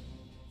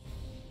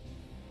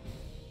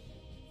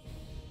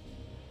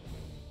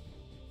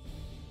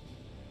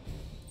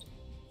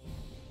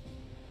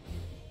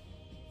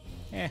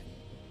 Eh.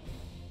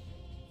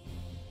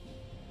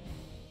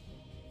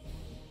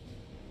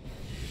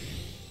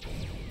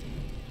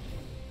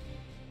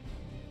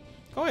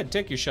 Go ahead,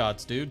 take your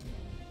shots, dude.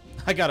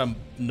 I got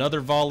another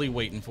volley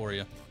waiting for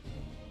you.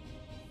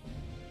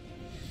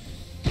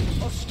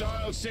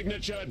 Hostile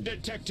signature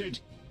detected.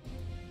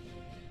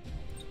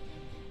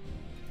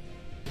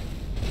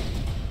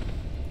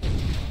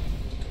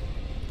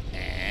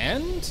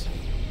 And...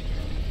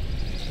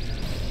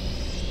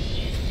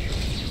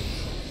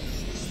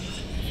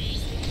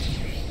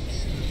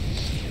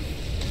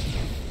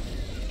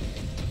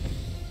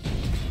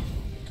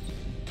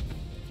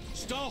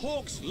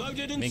 Starhawks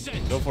loaded and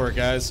set. Go for it,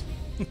 guys.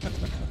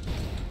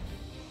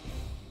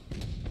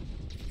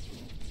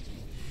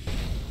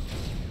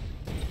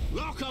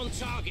 Lock on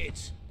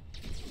target.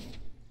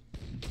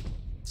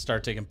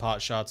 Start taking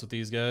pot shots with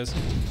these guys.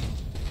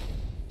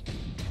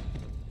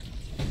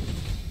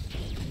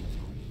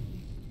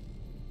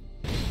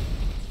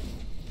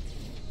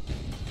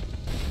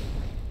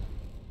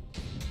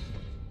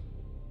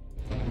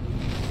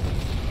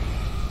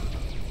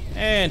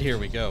 And here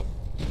we go.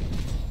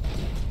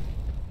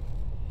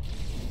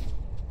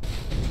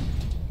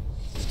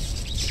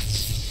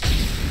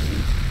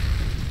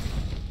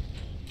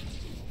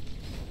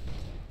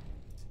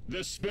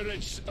 The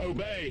spirits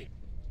obey.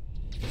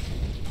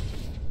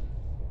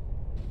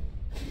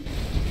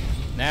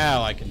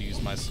 Now I can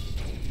use my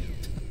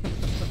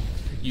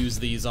use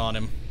these on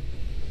him.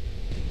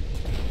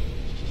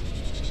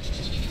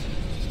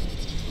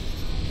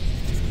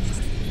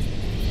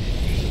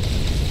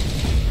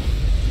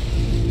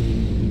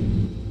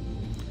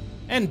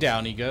 And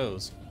down he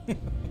goes.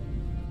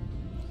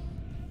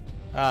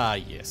 Ah,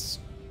 yes.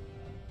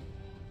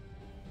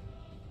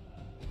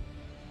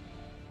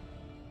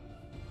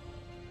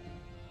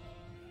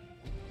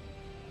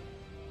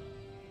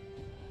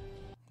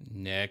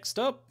 Next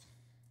up.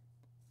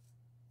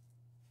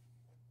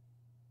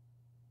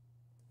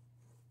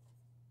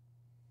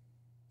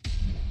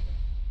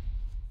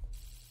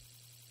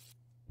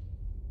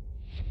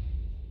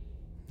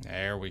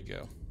 There we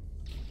go.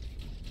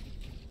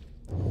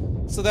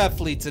 So that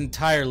fleet's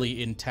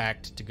entirely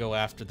intact to go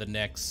after the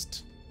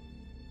next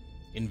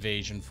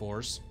invasion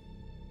force.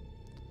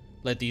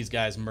 Let these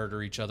guys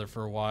murder each other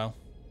for a while.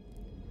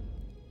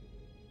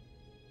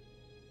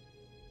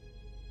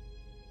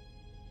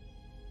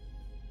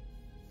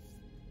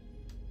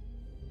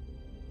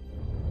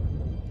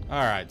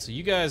 Alright, so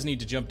you guys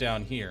need to jump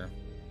down here.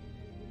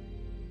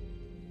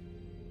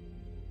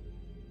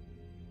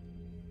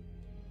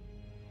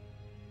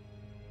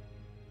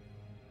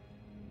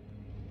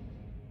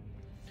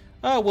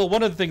 Well,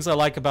 one of the things I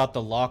like about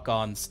the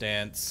lock-on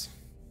stance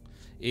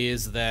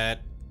is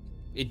that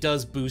it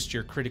does boost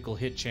your critical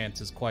hit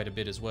chances quite a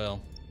bit as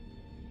well.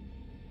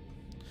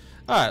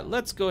 Alright,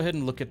 let's go ahead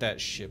and look at that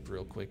ship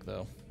real quick,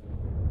 though.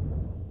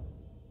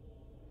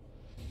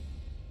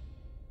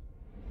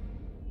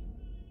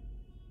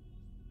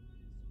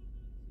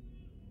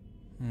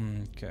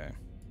 Okay.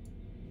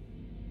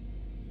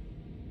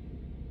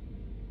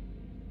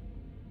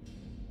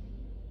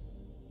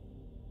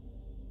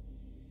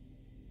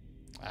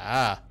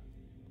 Ah.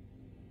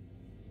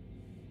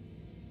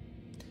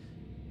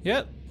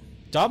 Yep.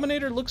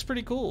 Dominator looks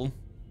pretty cool.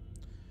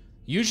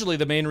 Usually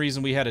the main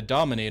reason we had a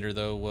Dominator,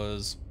 though,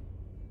 was...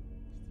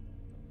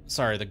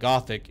 Sorry, the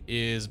Gothic,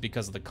 is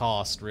because of the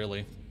cost,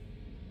 really.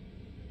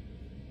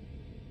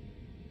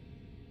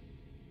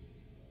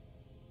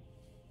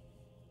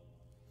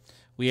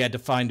 We had to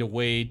find a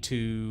way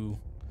to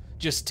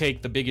just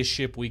take the biggest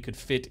ship we could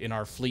fit in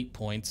our fleet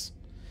points.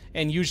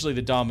 And usually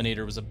the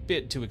Dominator was a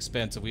bit too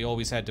expensive. We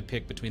always had to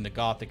pick between the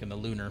Gothic and the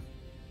Lunar.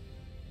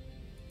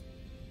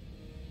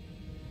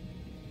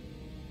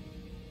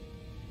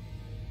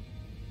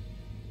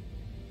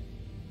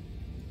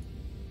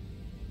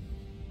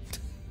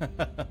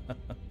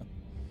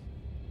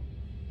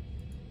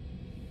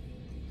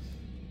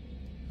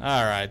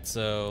 Alright,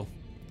 so...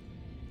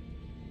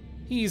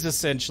 He's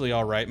essentially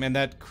alright. Man,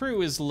 that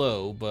crew is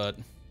low, but...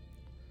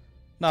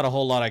 Not a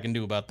whole lot I can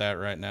do about that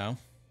right now.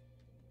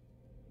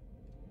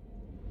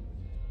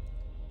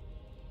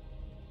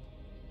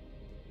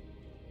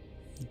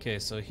 Okay,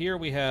 so here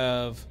we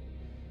have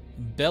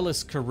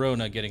Bellis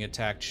Corona getting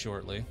attacked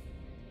shortly.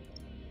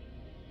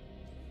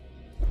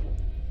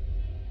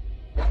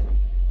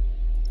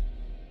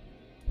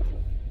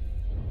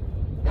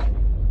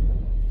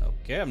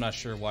 Okay, I'm not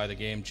sure why the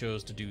game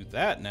chose to do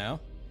that now.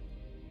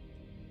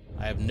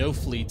 I have no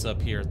fleets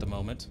up here at the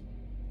moment.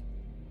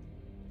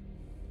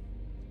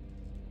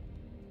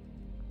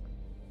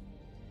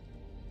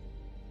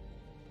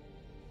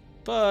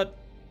 But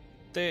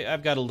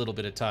I've got a little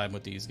bit of time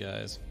with these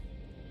guys.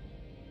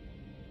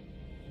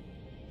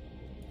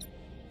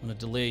 I'm going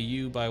to delay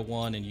you by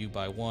 1 and you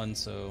by 1,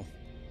 so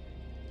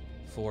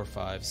 4,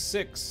 5,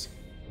 6.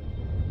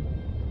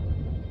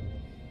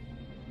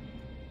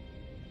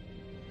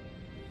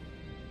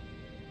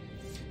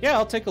 Yeah,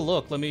 I'll take a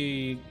look. Let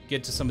me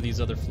get to some of these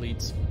other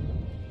fleets.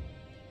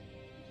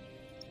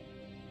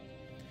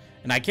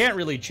 And I can't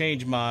really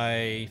change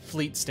my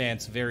fleet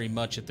stance very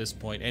much at this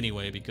point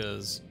anyway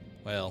because,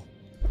 well,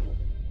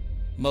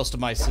 most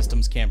of my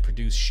systems can't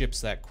produce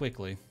ships that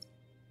quickly.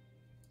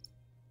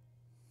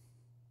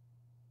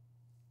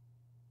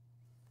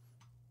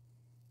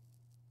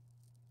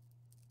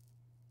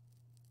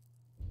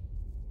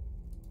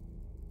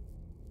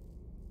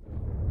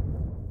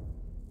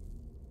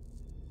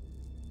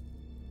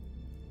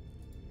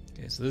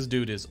 Okay, so this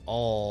dude is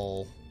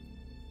all...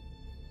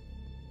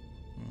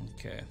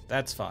 Okay,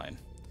 that's fine.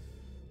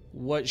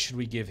 What should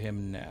we give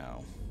him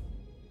now?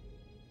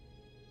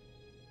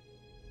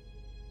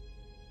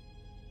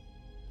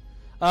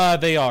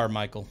 They are,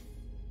 Michael.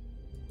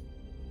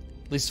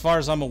 At least as far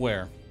as I'm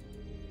aware.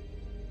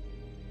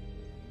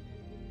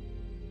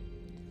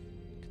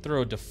 Could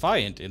throw a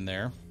Defiant in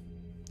there.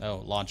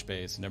 Oh, launch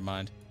base, never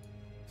mind.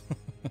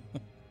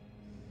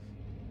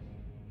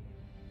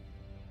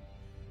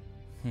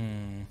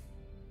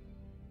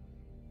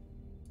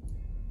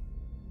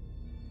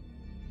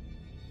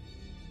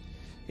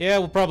 Yeah,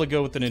 we'll probably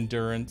go with an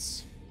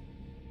endurance.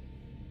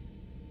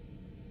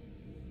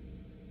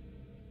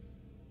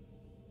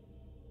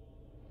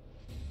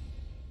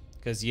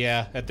 Because,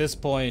 yeah, at this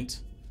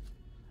point,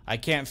 I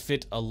can't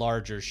fit a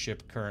larger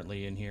ship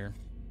currently in here.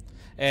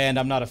 And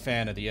I'm not a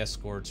fan of the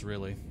escorts,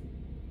 really.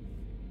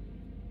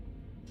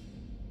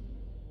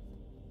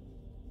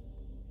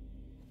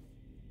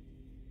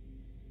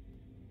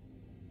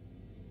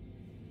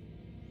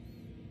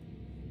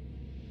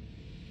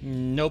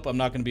 Nope, I'm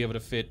not going to be able to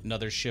fit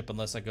another ship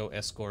unless I go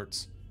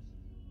escorts.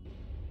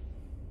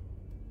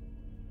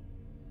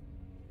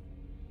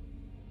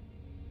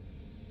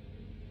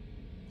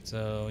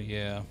 So,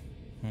 yeah.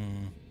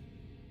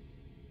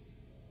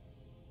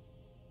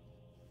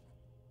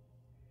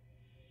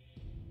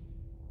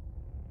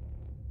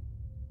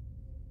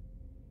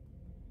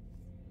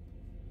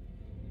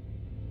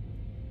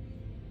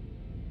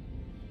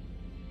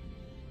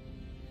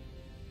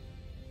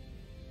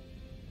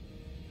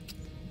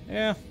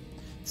 Yeah.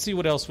 Let's see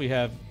what else we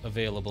have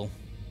available.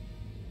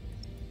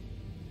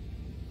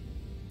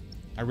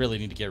 I really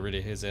need to get rid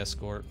of his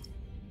escort.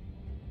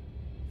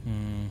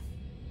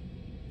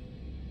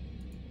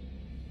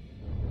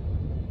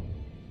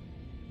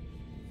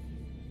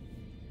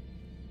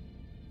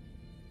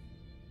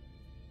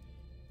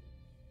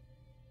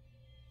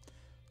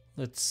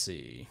 Let's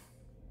see.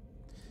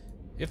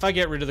 If I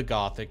get rid of the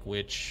Gothic,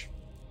 which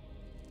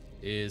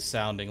is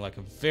sounding like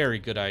a very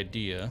good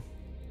idea,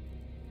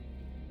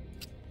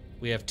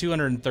 we have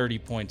 230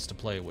 points to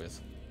play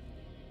with.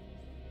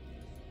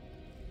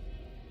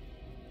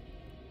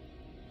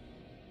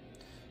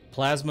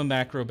 Plasma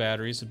macro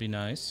batteries would be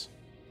nice.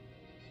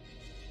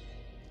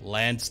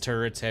 Lance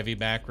turrets, heavy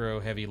macro,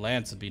 heavy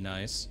lance would be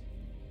nice.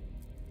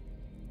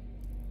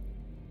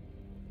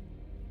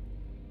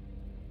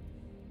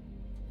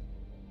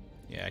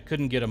 Yeah, I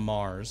couldn't get a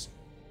Mars.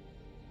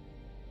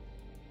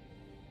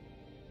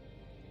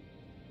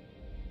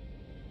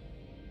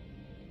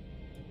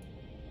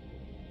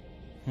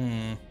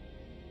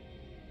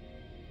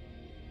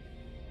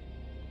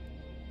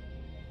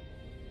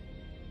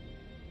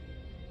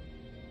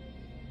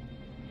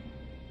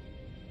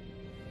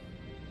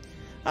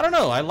 I don't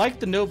know. I like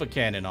the Nova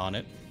Cannon on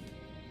it.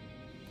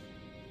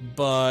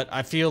 But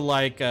I feel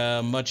like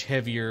a much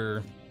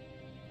heavier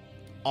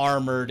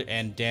armored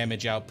and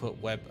damage output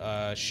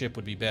ship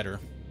would be better.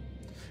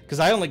 Because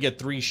I only get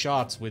 3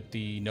 shots with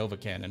the Nova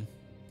Cannon.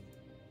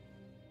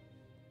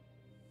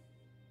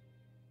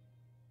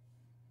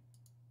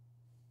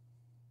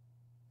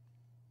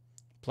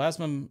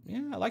 Plasma,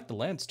 yeah, I like the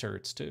lance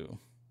turrets too.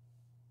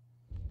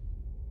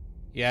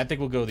 Yeah, I think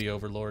we'll go the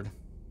Overlord.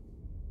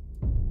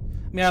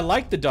 I mean, I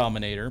like the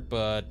Dominator,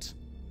 but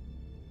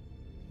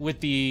with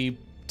the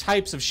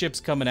types of ships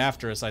coming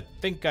after us, I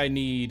think I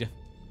need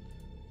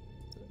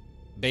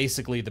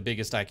basically the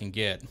biggest I can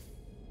get.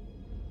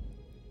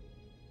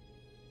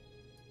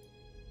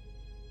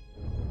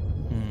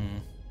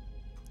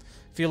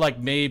 Feel like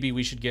maybe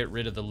we should get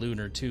rid of the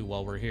Lunar too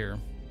while we're here.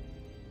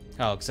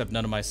 Oh, except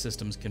none of my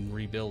systems can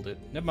rebuild it.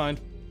 Never mind.